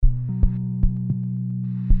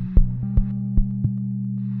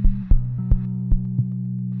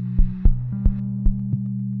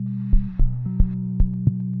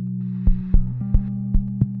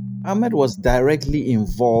Ahmed was directly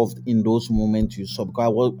involved in those moments you saw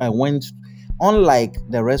because I went, unlike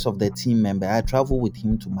the rest of the team member, I traveled with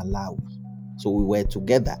him to Malawi. So we were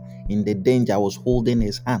together in the danger. I was holding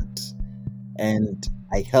his hand and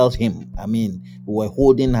I held him. I mean, we were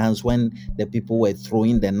holding hands when the people were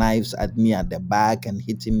throwing the knives at me at the back and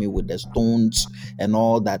hitting me with the stones and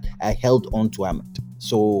all that. I held on to Ahmed.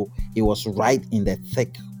 So he was right in the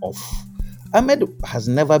thick of. Ahmed has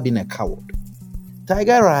never been a coward.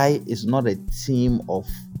 Tiger Eye is not a team of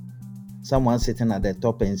someone sitting at the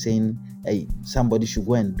top and saying, hey, somebody should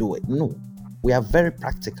go and do it. No, we are very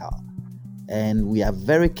practical and we are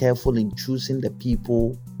very careful in choosing the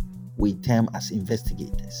people we term as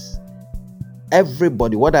investigators.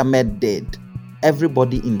 Everybody, what Ahmed did,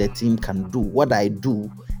 everybody in the team can do. What I do,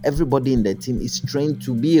 everybody in the team is trained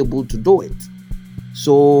to be able to do it.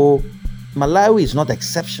 So Malawi is not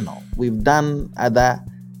exceptional. We've done other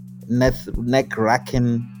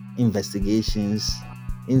neck-racking investigations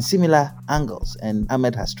in similar angles, and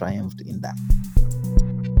Ahmed has triumphed in that.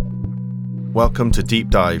 Welcome to Deep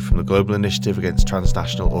Dive from the Global Initiative Against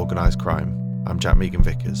Transnational Organised Crime. I'm Jack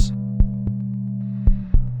Megan-Vickers.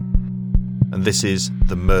 And this is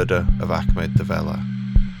The Murder of Ahmed Divela,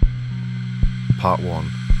 Part 1.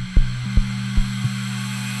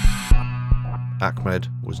 Ahmed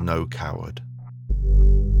was no coward.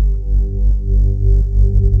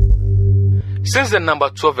 Since the number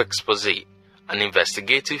 12 expose, an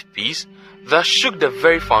investigative piece that shook the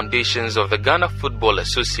very foundations of the Ghana Football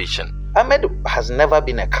Association, Ahmed has never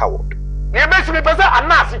been a coward. So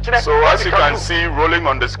as you can see rolling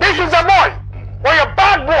on the screen, this is a boy, or a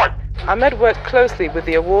bad boy. Ahmed worked closely with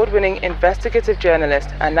the award-winning investigative journalist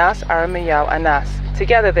Anas Aramiyao Anas.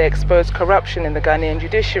 Together they exposed corruption in the Ghanaian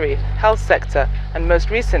judiciary, health sector, and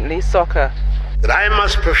most recently, soccer. That I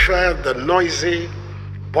must prefer the noisy,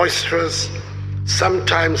 boisterous,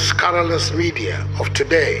 sometimes scurrilous media of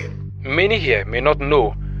today. Many here may not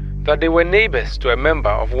know that they were neighbors to a member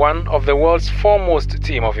of one of the world's foremost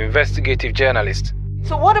team of investigative journalists.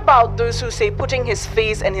 So what about those who say putting his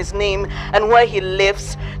face and his name and where he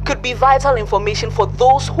lives could be vital information for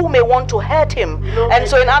those who may want to hurt him? And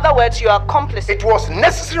so in other words, you are complicit. It was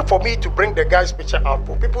necessary for me to bring the guy's picture out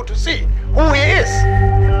for people to see who he is.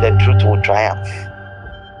 The truth will triumph.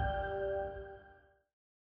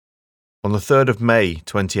 On the 3rd of May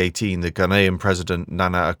 2018, the Ghanaian president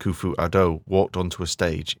Nana Akufo-Addo walked onto a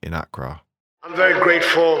stage in Accra. I'm very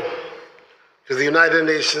grateful to the United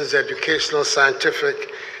Nations Educational,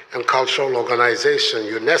 Scientific and Cultural Organization,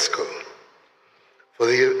 UNESCO, for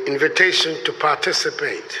the invitation to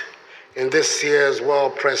participate in this year's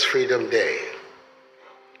World Press Freedom Day,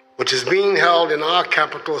 which is being held in our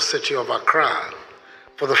capital city of Accra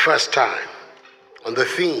for the first time on the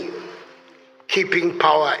theme, Keeping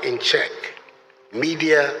Power in Check,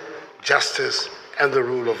 Media, Justice, and the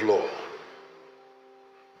Rule of Law.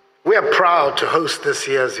 We are proud to host this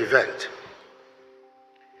year's event.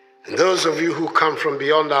 And those of you who come from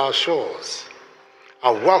beyond our shores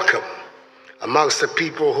are welcome amongst the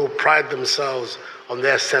people who pride themselves on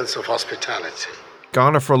their sense of hospitality.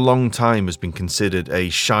 Ghana for a long time has been considered a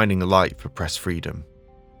shining light for press freedom.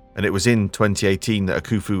 And it was in 2018 that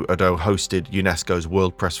Akufo-Addo hosted UNESCO's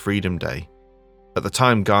World Press Freedom Day. At the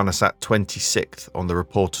time, Ghana sat 26th on the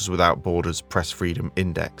Reporters Without Borders Press Freedom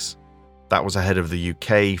Index. That was ahead of the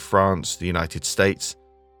UK, France, the United States.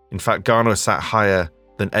 In fact, Ghana sat higher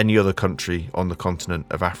than any other country on the continent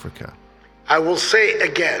of Africa. I will say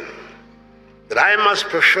again that I must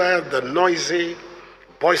prefer the noisy,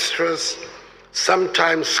 boisterous,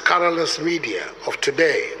 sometimes scurrilous media of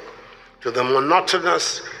today to the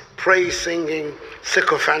monotonous, praise-singing,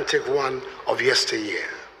 sycophantic one of yesteryear.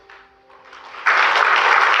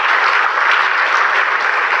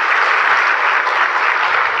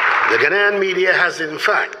 The Ghanaian media has, in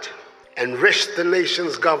fact, enriched the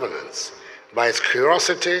nation's governance by its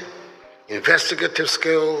curiosity, investigative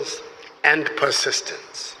skills, and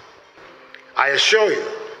persistence. I assure you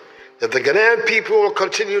that the Ghanaian people will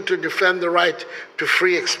continue to defend the right to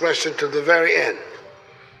free expression to the very end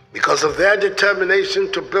because of their determination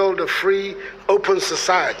to build a free, open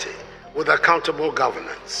society with accountable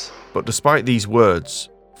governance. But despite these words,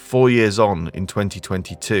 4 years on in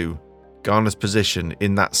 2022, Ghana's position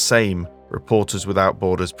in that same Reporters Without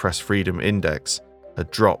Borders Press Freedom Index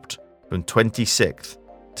had dropped from 26th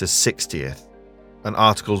to 60th, and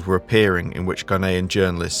articles were appearing in which Ghanaian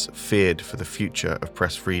journalists feared for the future of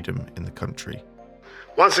press freedom in the country.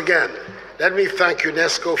 Once again, let me thank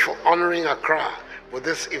UNESCO for honouring Accra with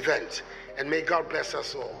this event, and may God bless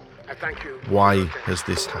us all. I thank you. Why has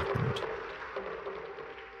this happened?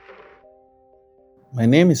 My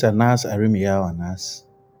name is Anas Aramiyao Anas.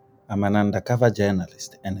 I'm an undercover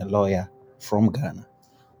journalist and a lawyer from Ghana.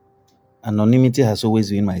 Anonymity has always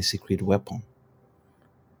been my secret weapon.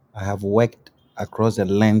 I have worked across the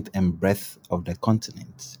length and breadth of the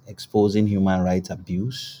continent, exposing human rights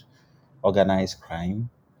abuse, organized crime.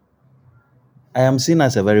 I am seen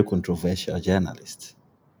as a very controversial journalist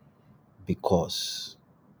because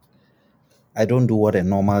I don't do what a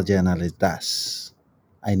normal journalist does.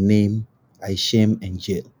 I name, I shame, and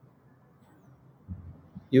jail.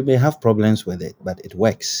 You may have problems with it, but it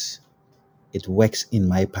works. It works in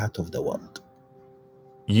my part of the world.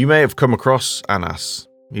 You may have come across Anas.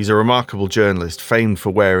 He's a remarkable journalist, famed for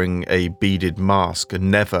wearing a beaded mask and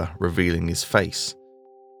never revealing his face.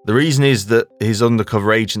 The reason is that his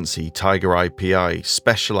undercover agency, Tiger Eye PI,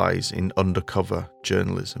 specialise in undercover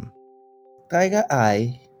journalism. Tiger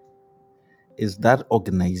Eye is that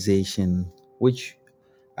organization which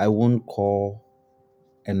I won't call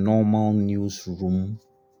a normal newsroom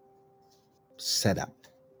setup.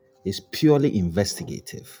 It's purely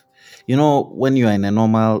investigative. You know, when you are in a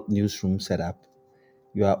normal newsroom setup,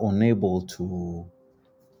 you are unable to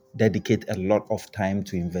dedicate a lot of time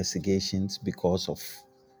to investigations because of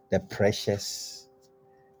the pressures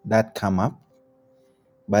that come up.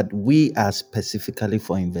 But we are specifically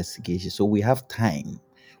for investigation. So we have time.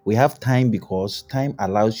 We have time because time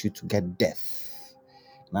allows you to get depth.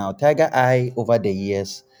 Now, Tiger Eye over the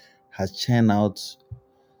years has churned out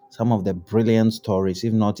some of the brilliant stories,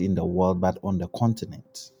 if not in the world, but on the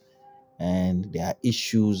continent. And there are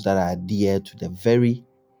issues that are dear to the very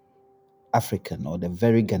African or the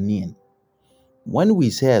very Ghanaian. When we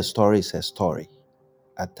say a story is a story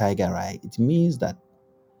at Tiger Eye, it means that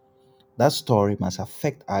that story must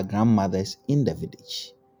affect our grandmothers in the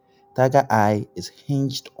village. Tiger Eye is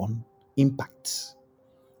hinged on impact.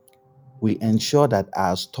 We ensure that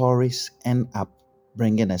our stories end up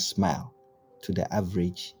bringing a smile to the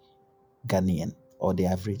average Ghanaian or the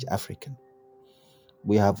average African.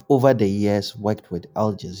 We have over the years worked with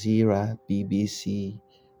Al Jazeera, BBC,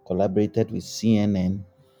 collaborated with CNN,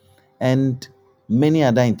 and many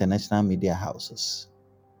other international media houses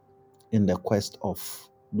in the quest of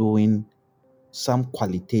doing some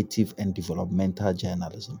qualitative and developmental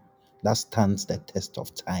journalism that stands the test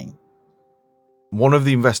of time. One of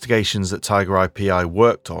the investigations that Tiger Eye PI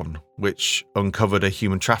worked on, which uncovered a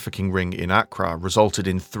human trafficking ring in Accra, resulted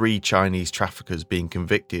in 3 Chinese traffickers being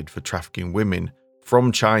convicted for trafficking women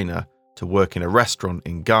from China to work in a restaurant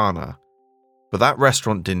in Ghana. But that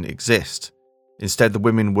restaurant didn't exist. Instead, the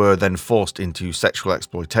women were then forced into sexual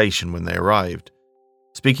exploitation when they arrived.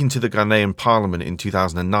 Speaking to the Ghanaian parliament in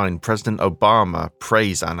 2009, President Obama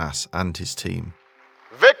praised Anas and his team.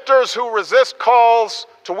 Victors who resist calls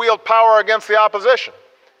to wield power against the opposition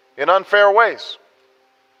in unfair ways.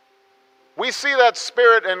 We see that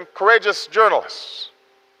spirit in courageous journalists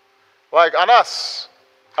like Anas,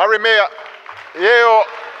 Arimea Yeo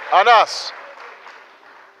Anas,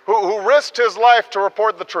 who risked his life to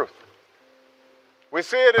report the truth. We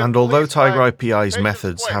see it in and although police Tiger Eye crime, PI's Patience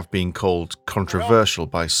methods Way. have been called controversial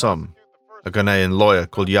by some, a Ghanaian lawyer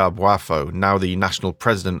called Yab Wafo, now the national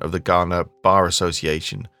president of the Ghana Bar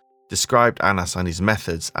Association, described Anas and his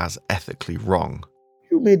methods as ethically wrong.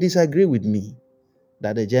 You may disagree with me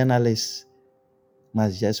that a journalist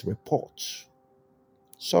must just report.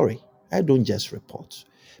 Sorry, I don't just report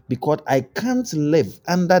because I can't live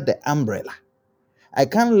under the umbrella. I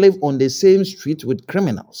can't live on the same street with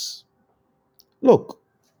criminals. Look,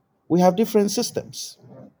 we have different systems.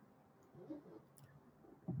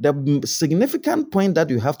 The significant point that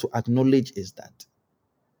you have to acknowledge is that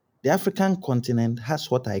the African continent has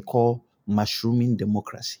what I call mushrooming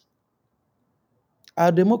democracy.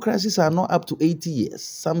 Our democracies are not up to 80 years,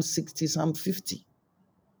 some 60, some 50.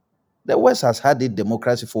 The West has had a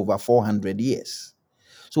democracy for over 400 years.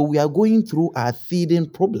 So we are going through our teething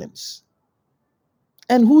problems.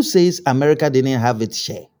 And who says America didn't have its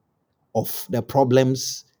share of the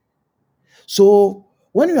problems? So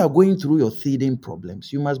when you are going through your teething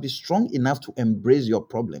problems, you must be strong enough to embrace your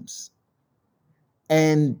problems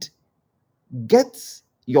and get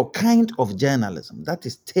your kind of journalism that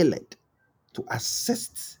is tailored to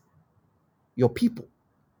assist your people.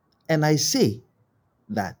 And I say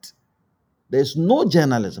that there's no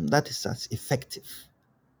journalism that is as effective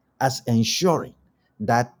as ensuring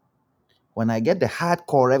that when I get the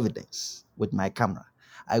hardcore evidence with my camera,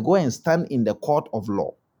 I go and stand in the court of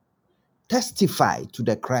law, testify to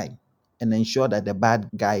the crime, and ensure that the bad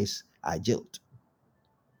guys are jailed.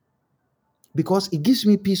 Because it gives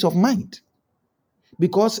me peace of mind.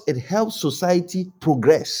 Because it helps society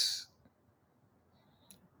progress.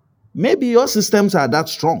 Maybe your systems are that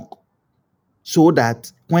strong so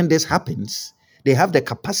that when this happens, they have the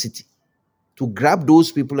capacity to grab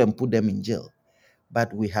those people and put them in jail.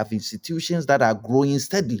 But we have institutions that are growing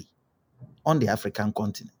steadily on the African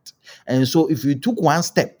continent. And so if you took one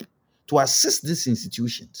step to assist these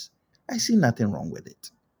institutions, I see nothing wrong with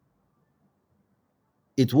it.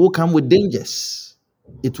 It will come with dangers.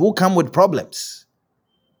 It will come with problems.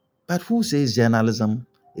 But who says journalism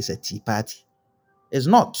is a tea party? It's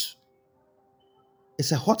not.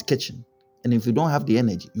 It's a hot kitchen. And if you don't have the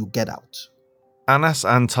energy, you get out. Anas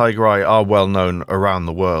and Tiger Eye are well known around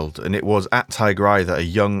the world, and it was at Tiger Eye that a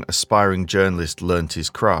young, aspiring journalist learnt his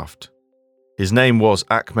craft. His name was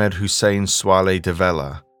Ahmed Hussein Swale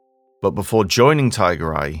Divela, but before joining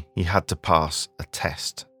Tiger Eye, he had to pass a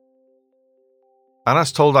test.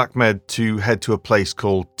 Anas told Ahmed to head to a place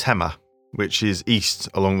called Tema, which is east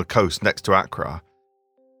along the coast next to Accra.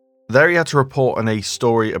 There he had to report on a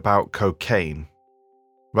story about cocaine,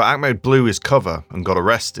 but Ahmed blew his cover and got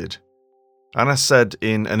arrested. Anas said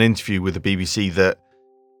in an interview with the BBC that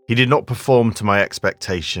he did not perform to my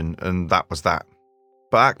expectation, and that was that.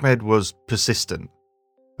 But Ahmed was persistent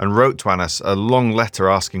and wrote to Anas a long letter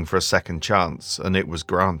asking for a second chance, and it was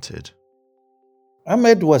granted.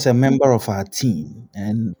 Ahmed was a member of our team,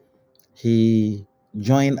 and he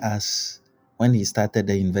joined us when he started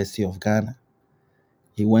the University of Ghana.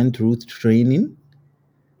 He went through training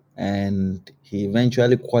and he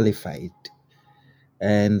eventually qualified,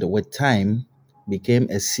 and with time became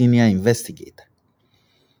a senior investigator.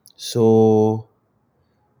 So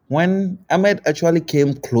when Ahmed actually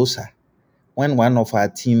came closer, when one of our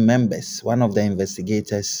team members, one of the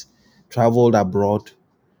investigators, traveled abroad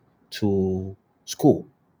to school,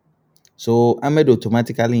 so Ahmed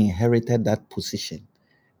automatically inherited that position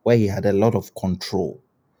where he had a lot of control.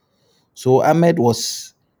 So Ahmed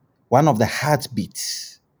was one of the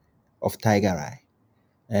heartbeats of Tiger Eye,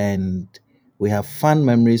 and we have fond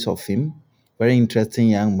memories of him. Very interesting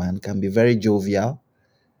young man, can be very jovial,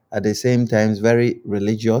 at the same time very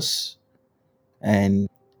religious, and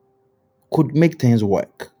could make things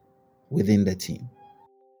work within the team.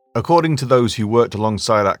 According to those who worked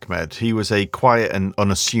alongside Ahmed, he was a quiet and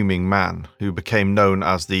unassuming man who became known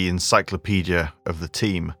as the encyclopedia of the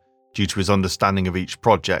team due to his understanding of each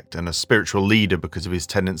project, and a spiritual leader because of his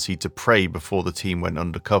tendency to pray before the team went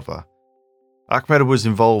undercover. Ahmed was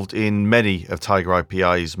involved in many of Tiger Eye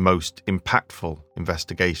PI's most impactful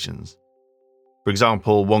investigations. For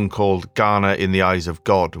example, one called Ghana in the Eyes of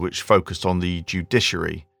God, which focused on the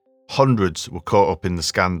judiciary. Hundreds were caught up in the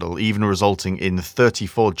scandal, even resulting in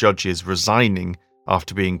 34 judges resigning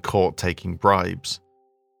after being caught taking bribes.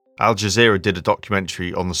 Al Jazeera did a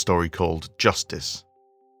documentary on the story called Justice.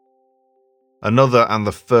 Another and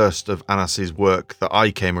the first of Anas's work that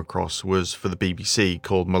I came across was for the BBC,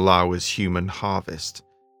 called Malawi's Human Harvest.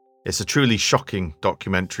 It's a truly shocking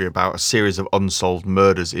documentary about a series of unsolved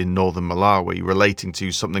murders in northern Malawi relating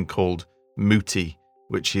to something called muti,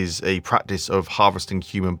 which is a practice of harvesting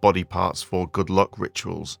human body parts for good luck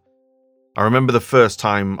rituals. I remember the first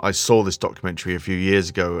time I saw this documentary a few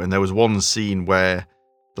years ago, and there was one scene where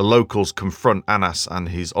the locals confront Anas and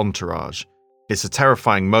his entourage. It's a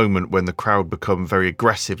terrifying moment when the crowd become very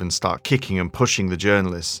aggressive and start kicking and pushing the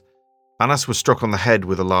journalists. Anas was struck on the head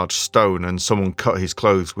with a large stone and someone cut his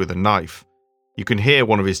clothes with a knife. You can hear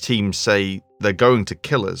one of his team say, "They're going to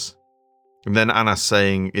kill us." And then Anas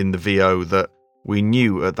saying in the VO that, "We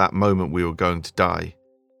knew at that moment we were going to die.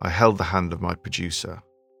 I held the hand of my producer."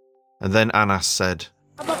 And then Anas said,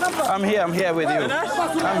 I'm here with you.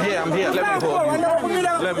 I'm here.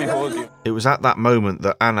 Let me hold you. It was at that moment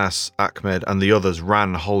that Anas, Ahmed and the others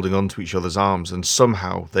ran holding onto each other's arms, and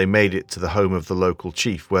somehow they made it to the home of the local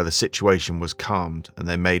chief where the situation was calmed and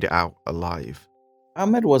they made it out alive.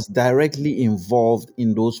 Ahmed was directly involved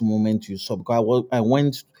in those moments you saw, because I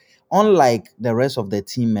went, unlike the rest of the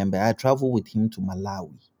team member, I traveled with him to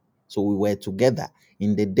Malawi. So we were together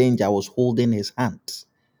in the danger. I was holding his hand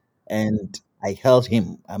and I held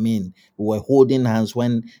him. I mean, we were holding hands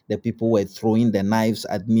when the people were throwing the knives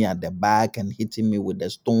at me at the back and hitting me with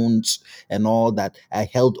the stones and all that. I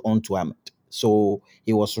held on to Ahmed. So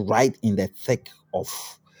he was right in the thick of.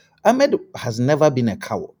 Ahmed has never been a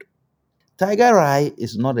coward. Tiger Eye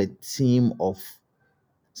is not a team of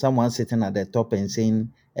someone sitting at the top and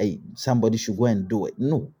saying, "Hey, somebody should go and do it."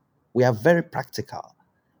 No, we are very practical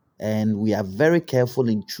and we are very careful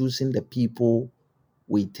in choosing the people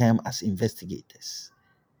we term as investigators.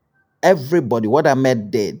 Everybody, what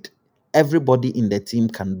Ahmed did, everybody in the team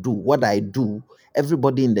can do. What I do,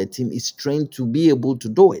 everybody in the team is trained to be able to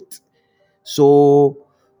do it. So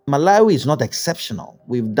Malawi is not exceptional.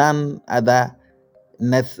 We've done other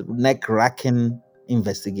neck-racking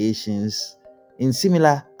investigations in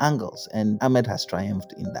similar angles, and Ahmed has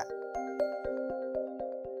triumphed in that.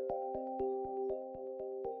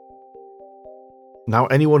 Now,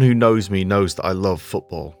 anyone who knows me knows that I love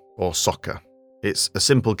football, or soccer. It's a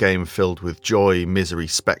simple game filled with joy, misery,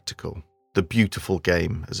 spectacle. The beautiful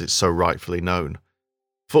game, as it's so rightfully known.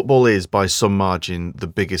 Football is, by some margin, the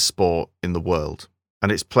biggest sport in the world,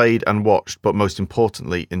 and it's played and watched, but most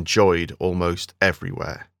importantly, enjoyed almost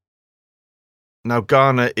everywhere. Now,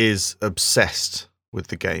 Ghana is obsessed with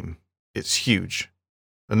the game. It's huge.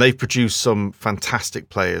 And they've produced some fantastic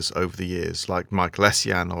players over the years, like Michael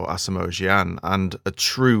Essien or Asamoah Gyan, and a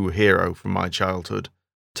true hero from my childhood,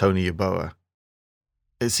 Tony Yeboah.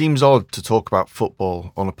 It seems odd to talk about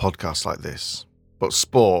football on a podcast like this, but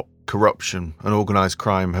sport, corruption, and organised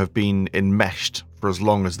crime have been enmeshed for as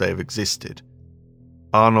long as they have existed.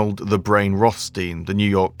 Arnold the Brain Rothstein, the New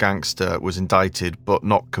York gangster, was indicted but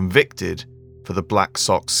not convicted for the Black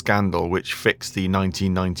Sox scandal which fixed the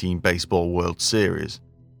 1919 Baseball World Series.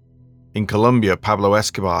 In Colombia, Pablo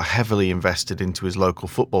Escobar heavily invested into his local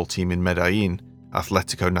football team in Medellin,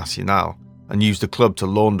 Atlético Nacional, and used the club to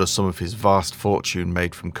launder some of his vast fortune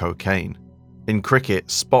made from cocaine. In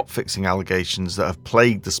cricket, spot-fixing allegations that have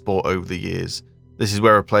plagued the sport over the years. This is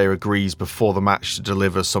where a player agrees before the match to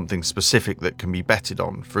deliver something specific that can be betted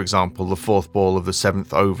on. For example, the fourth ball of the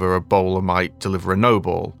seventh over, a bowler might deliver a no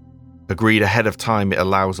ball. Agreed ahead of time, it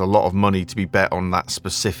allows a lot of money to be bet on that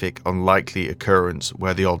specific, unlikely occurrence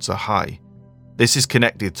where the odds are high. This is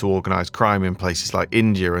connected to organised crime in places like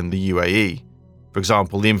India and the UAE. For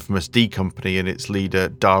example, the infamous D Company and its leader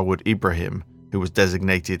Dawood Ibrahim, who was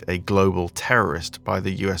designated a global terrorist by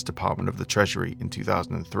the US Department of the Treasury in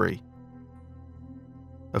 2003.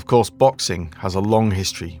 Of course, boxing has a long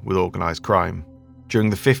history with organised crime. During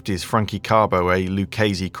the 50s, Frankie Carbo, a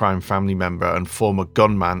Lucchese crime family member and former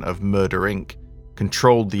gunman of Murder Inc.,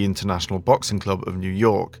 controlled the International Boxing Club of New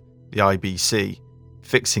York, the IBC,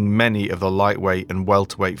 fixing many of the lightweight and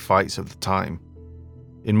welterweight fights of the time.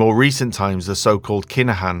 In more recent times, the so-called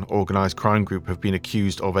Kinahan organised crime group have been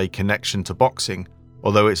accused of a connection to boxing,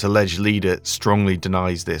 although its alleged leader strongly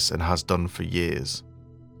denies this and has done for years.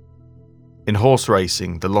 In horse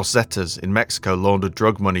racing, the Los Zetas in Mexico laundered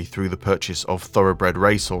drug money through the purchase of thoroughbred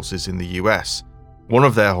racehorses in the US, one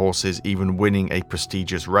of their horses even winning a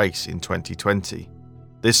prestigious race in 2020.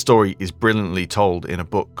 This story is brilliantly told in a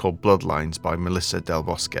book called Bloodlines by Melissa Del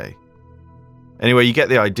Bosque. Anyway, you get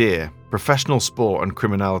the idea. Professional sport and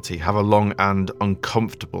criminality have a long and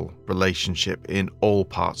uncomfortable relationship in all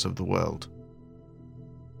parts of the world.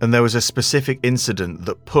 And there was a specific incident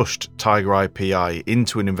that pushed Tiger Eye PI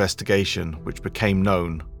into an investigation which became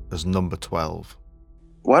known as Number 12.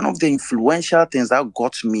 One of the influential things that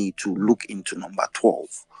got me to look into Number 12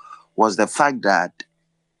 was the fact that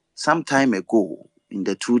some time ago in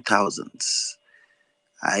the 2000s,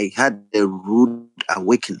 I had a rude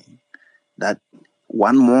awakening that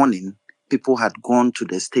one morning people had gone to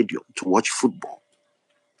the stadium to watch football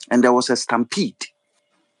and there was a stampede.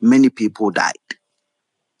 Many people died.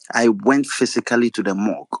 I went physically to the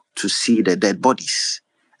morgue to see the dead bodies,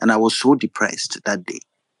 and I was so depressed that day.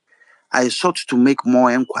 I sought to make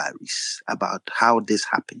more inquiries about how this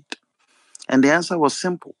happened. And the answer was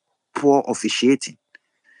simple: poor officiating.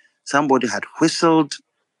 Somebody had whistled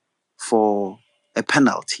for a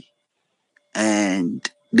penalty, and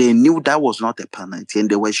they knew that was not a penalty, and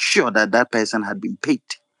they were sure that that person had been paid.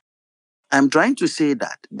 I'm trying to say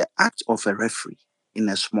that the act of a referee in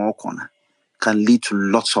a small corner can lead to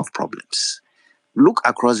lots of problems. Look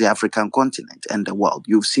across the African continent and the world.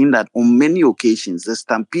 You've seen that on many occasions, the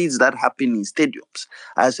stampedes that happen in stadiums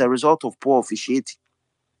are as a result of poor officiating.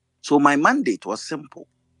 So my mandate was simple: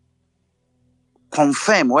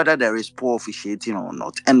 confirm whether there is poor officiating or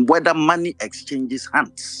not, and whether money exchanges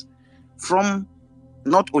hands from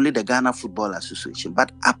not only the Ghana Football Association,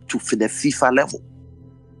 but up to the FIFA level.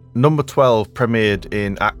 Number 12 premiered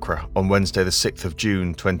in Accra on Wednesday the 6th of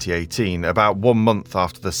June 2018, about 1 month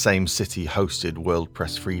after the same city hosted World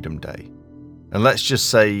Press Freedom Day. And let's just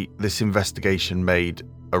say this investigation made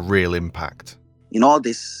a real impact. In all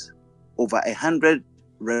this, over 100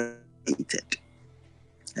 rated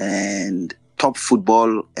and top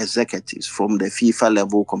football executives from the FIFA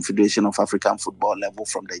level, Confederation of African Football level,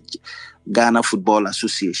 from the Ghana Football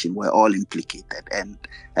Association were all implicated, and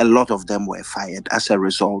a lot of them were fired as a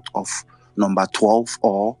result of Number 12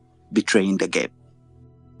 or betraying the game.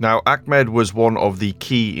 Now, Ahmed was one of the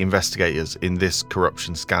key investigators in this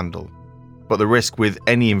corruption scandal, but the risk with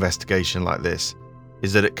any investigation like this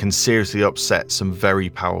is that it can seriously upset some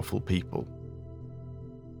very powerful people.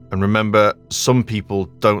 And remember, some people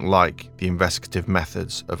don't like the investigative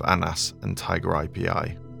methods of Anas and Tiger Eye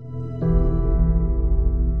PI.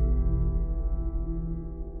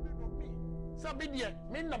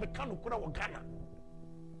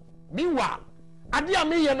 Meanwhile,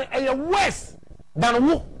 worse than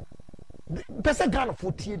who.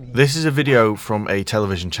 This is a video from a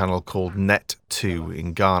television channel called Net2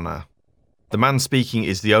 in Ghana. The man speaking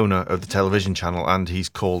is the owner of the television channel, and he's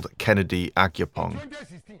called Kennedy Agyapong.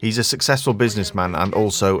 He's a successful businessman and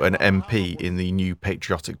also an MP in the New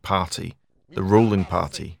Patriotic Party, the ruling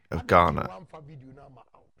party of Ghana.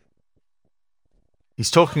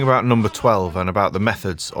 He's talking about number 12 and about the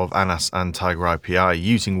methods of Anas and Tiger IPI,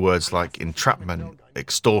 using words like entrapment,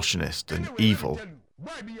 extortionist and evil.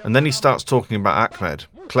 And then he starts talking about Ahmed,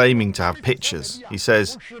 claiming to have pictures. He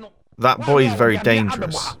says, that boy is very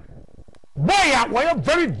dangerous.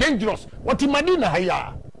 Very dangerous.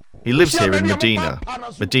 He lives here in Medina.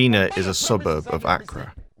 Medina is a suburb of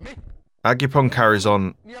Accra. Agyapong carries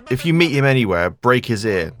on, if you meet him anywhere, break his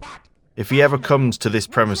ear. If he ever comes to this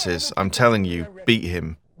premises, I'm telling you, beat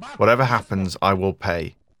him. Whatever happens, I will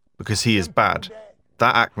pay. Because he is bad.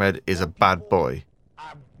 That Ahmed is a bad boy.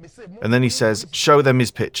 And then he says, show them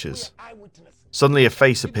his pictures. Suddenly a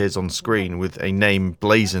face appears on screen with a name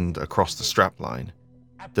blazoned across the strapline.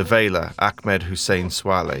 Divela Ahmed Hussein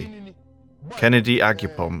Swale. Kennedy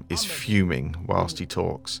Agyapong is fuming whilst he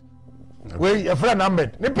talks. Your friend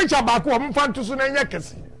Ahmed. The picture back one fan to Sunanya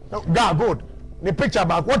Kessi. Good. The picture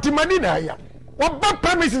back. What in Medina? What bad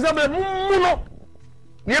premises are Muno?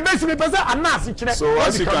 So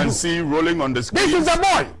as you can see rolling on the screen. This is a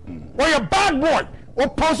boy. Or a bad boy. Or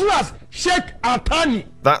pursue us, Sheikh Altani.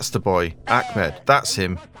 That's the boy, Ahmed. That's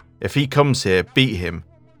him. If he comes here, beat him.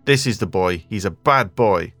 This is the boy. He's a bad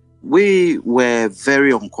boy. We were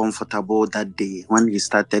very uncomfortable that day when he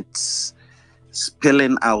started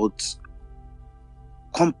spilling out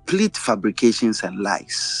complete fabrications and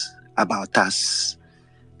lies about us.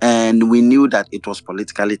 And we knew that it was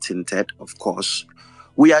politically tinted, of course.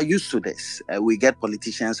 We are used to this. We get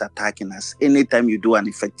politicians attacking us anytime you do an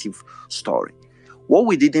effective story. What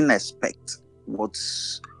we didn't expect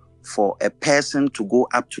was for a person to go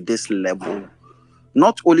up to this level,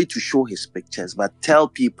 not only to show his pictures, but tell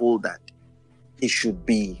people that he should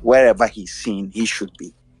be, wherever he's seen, he should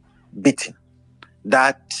be beaten.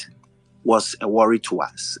 That was a worry to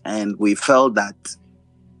us. And we felt that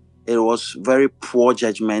it was very poor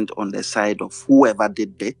judgment on the side of whoever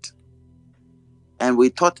did it. And we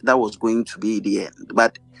thought that was going to be the end.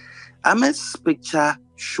 But Ahmed's picture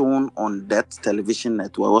shown on that television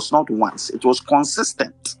network was not once, it was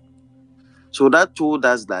consistent. So that told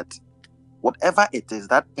us that whatever it is,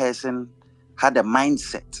 that person had a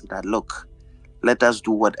mindset that, look, let us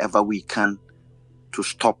do whatever we can to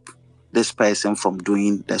stop this person from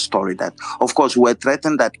doing the story. That, of course, we were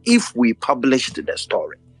threatened that if we published the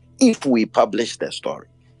story,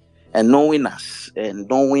 and knowing us and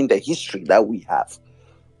knowing the history that we have,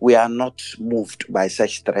 we are not moved by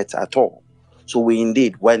such threats at all. So we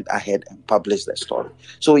indeed went ahead and published the story.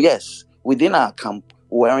 So yes, within our camp,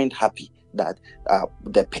 we weren't happy that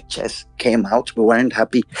the pictures came out. We weren't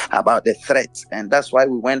happy about the threats. And that's why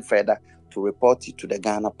we went further to report it to the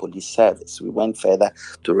Ghana Police Service. We went further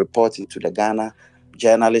to report it to the Ghana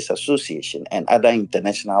Journalists Association and other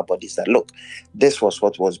international bodies that, look, this was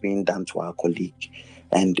what was being done to our colleague.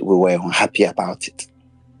 And we were unhappy about it.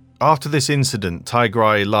 After this incident,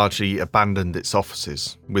 Tigray largely abandoned its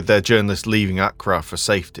offices, with their journalists leaving Accra for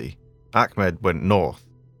safety. Ahmed went north.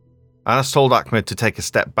 Anas told Ahmed to take a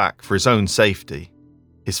step back for his own safety.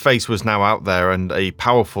 His face was now out there and a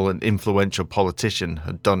powerful and influential politician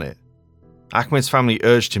had done it. Ahmed's family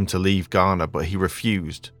urged him to leave Ghana, but he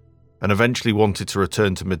refused, and eventually wanted to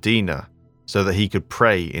return to Medina so that he could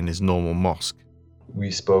pray in his normal mosque.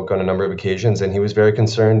 We spoke on a number of occasions and he was very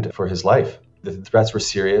concerned for his life. The threats were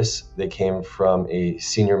serious. They came from a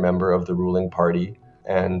senior member of the ruling party,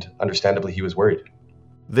 and understandably he was worried.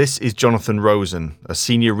 This is Jonathan Rosen, a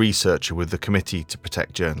senior researcher with the Committee to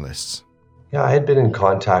Protect Journalists. Yeah, I had been in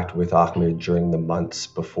contact with Ahmed during the months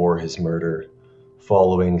before his murder,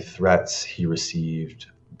 following threats he received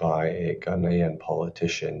by a Ghanaian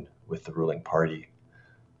politician with the ruling party.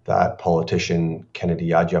 That politician, Kennedy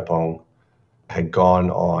Agyapong, had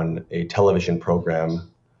gone on a television program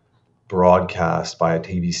broadcast by a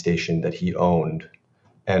TV station that he owned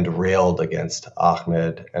and railed against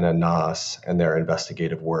Ahmed and Anas and their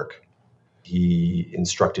investigative work. He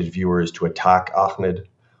instructed viewers to attack Ahmed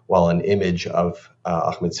while an image of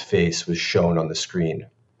Ahmed's face was shown on the screen.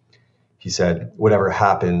 He said, "Whatever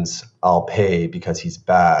happens, I'll pay because he's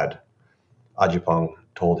bad." Agyapong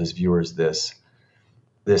told his viewers this.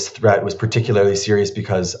 This threat was particularly serious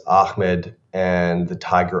because Ahmed and the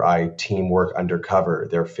Tiger Eye team work undercover.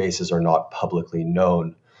 Their faces are not publicly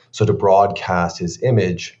known. So to broadcast his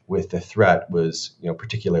image with the threat was,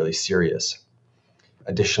 particularly serious.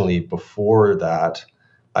 Additionally, before that,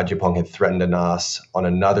 Agyapong had threatened Anas on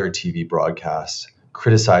another TV broadcast,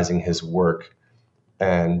 criticizing his work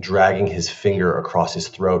and dragging his finger across his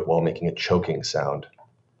throat while making a choking sound.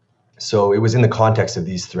 So it was in the context of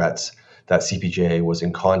these threats that CPJ was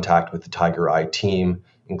in contact with the Tiger Eye team,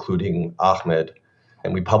 including Ahmed,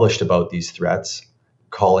 and we published about these threats,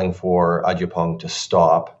 calling for Agyapong to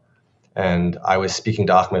stop. And I was speaking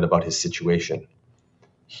to Ahmed about his situation.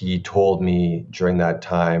 He told me during that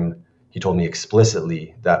time, he told me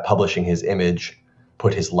explicitly that publishing his image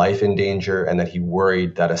put his life in danger and that he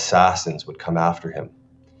worried that assassins would come after him.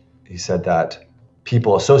 He said that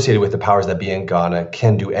people associated with the powers that be in Ghana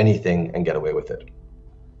can do anything and get away with it.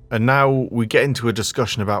 And now we get into a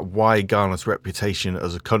discussion about why Ghana's reputation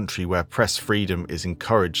as a country where press freedom is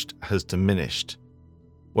encouraged has diminished.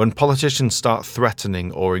 When politicians start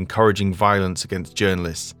threatening or encouraging violence against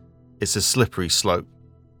journalists, it's a slippery slope.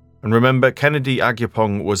 And remember, Kennedy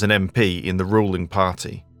Agyapong was an MP in the ruling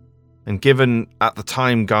party. And given at the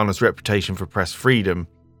time Ghana's reputation for press freedom,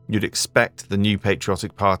 you'd expect the New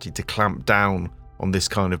Patriotic Party to clamp down on this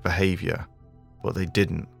kind of behaviour, but they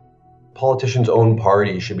didn't. Politicians' own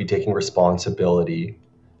party should be taking responsibility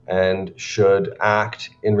and should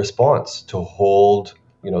act in response to hold,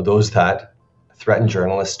 those that threaten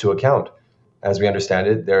journalists to account. As we understand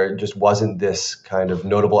it, there just wasn't this kind of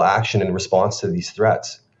notable action in response to these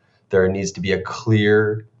threats. There needs to be a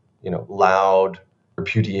clear, loud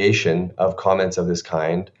repudiation of comments of this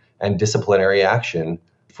kind and disciplinary action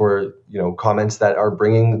for, comments that are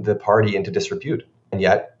bringing the party into disrepute. And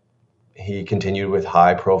yet, he continued with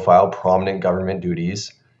high-profile, prominent government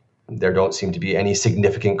duties. There don't seem to be any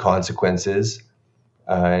significant consequences.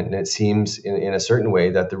 And it seems in a certain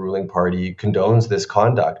way that the ruling party condones this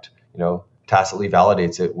conduct, tacitly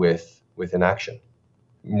validates it with inaction.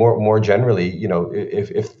 More generally,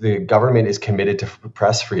 if the government is committed to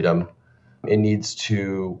press freedom, it needs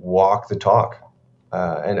to walk the talk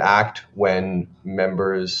and act when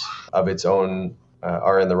members of its own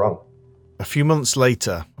are in the wrong. A few months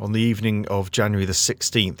later, on the evening of January the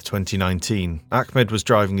 16th, 2019, Ahmed was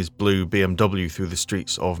driving his blue BMW through the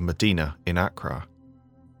streets of Medina in Accra.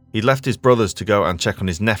 He'd left his brothers to go and check on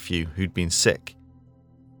his nephew, who'd been sick.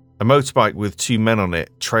 A motorbike with two men on it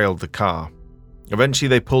trailed the car. Eventually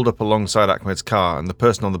they pulled up alongside Ahmed's car and the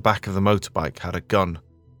person on the back of the motorbike had a gun.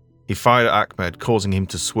 He fired at Ahmed, causing him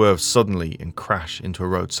to swerve suddenly and crash into a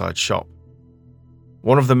roadside shop.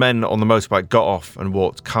 One of the men on the motorbike got off and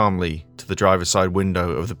walked calmly to the driver's side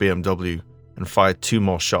window of the BMW and fired 2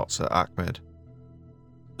 more shots at Ahmed.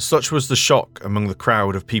 Such was the shock among the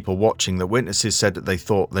crowd of people watching that witnesses said that they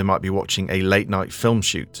thought they might be watching a late-night film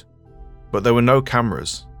shoot. But there were no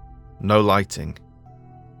cameras, no lighting.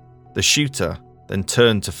 The shooter then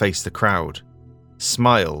turned to face the crowd,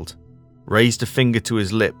 smiled, raised a finger to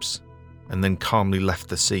his lips, and then calmly left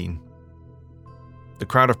the scene. The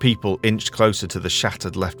crowd of people inched closer to the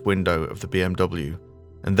shattered left window of the BMW,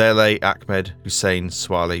 and there lay Ahmed Hussein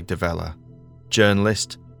Swale Divela,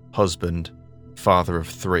 journalist, husband, father of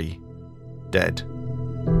 3, dead.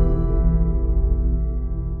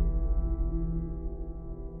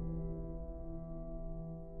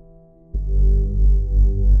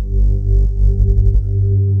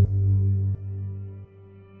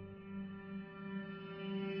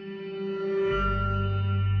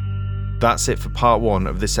 That's it for part 1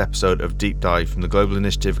 of this episode of Deep Dive from the Global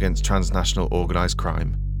Initiative Against Transnational Organised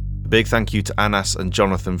Crime. A big thank you to Anas and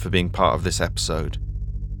Jonathan for being part of this episode.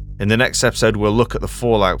 In the next episode, we'll look at the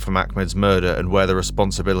fallout from Ahmed's murder and where the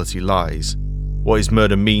responsibility lies, what his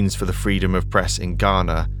murder means for the freedom of press in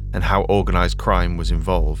Ghana, and how organised crime was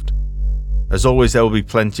involved. As always, there will be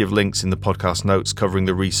plenty of links in the podcast notes covering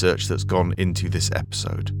the research that's gone into this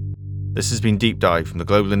episode. This has been Deep Dive from the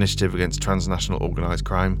Global Initiative Against Transnational Organised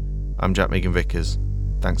Crime. I'm Jack Megan Vickers.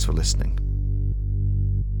 Thanks for listening.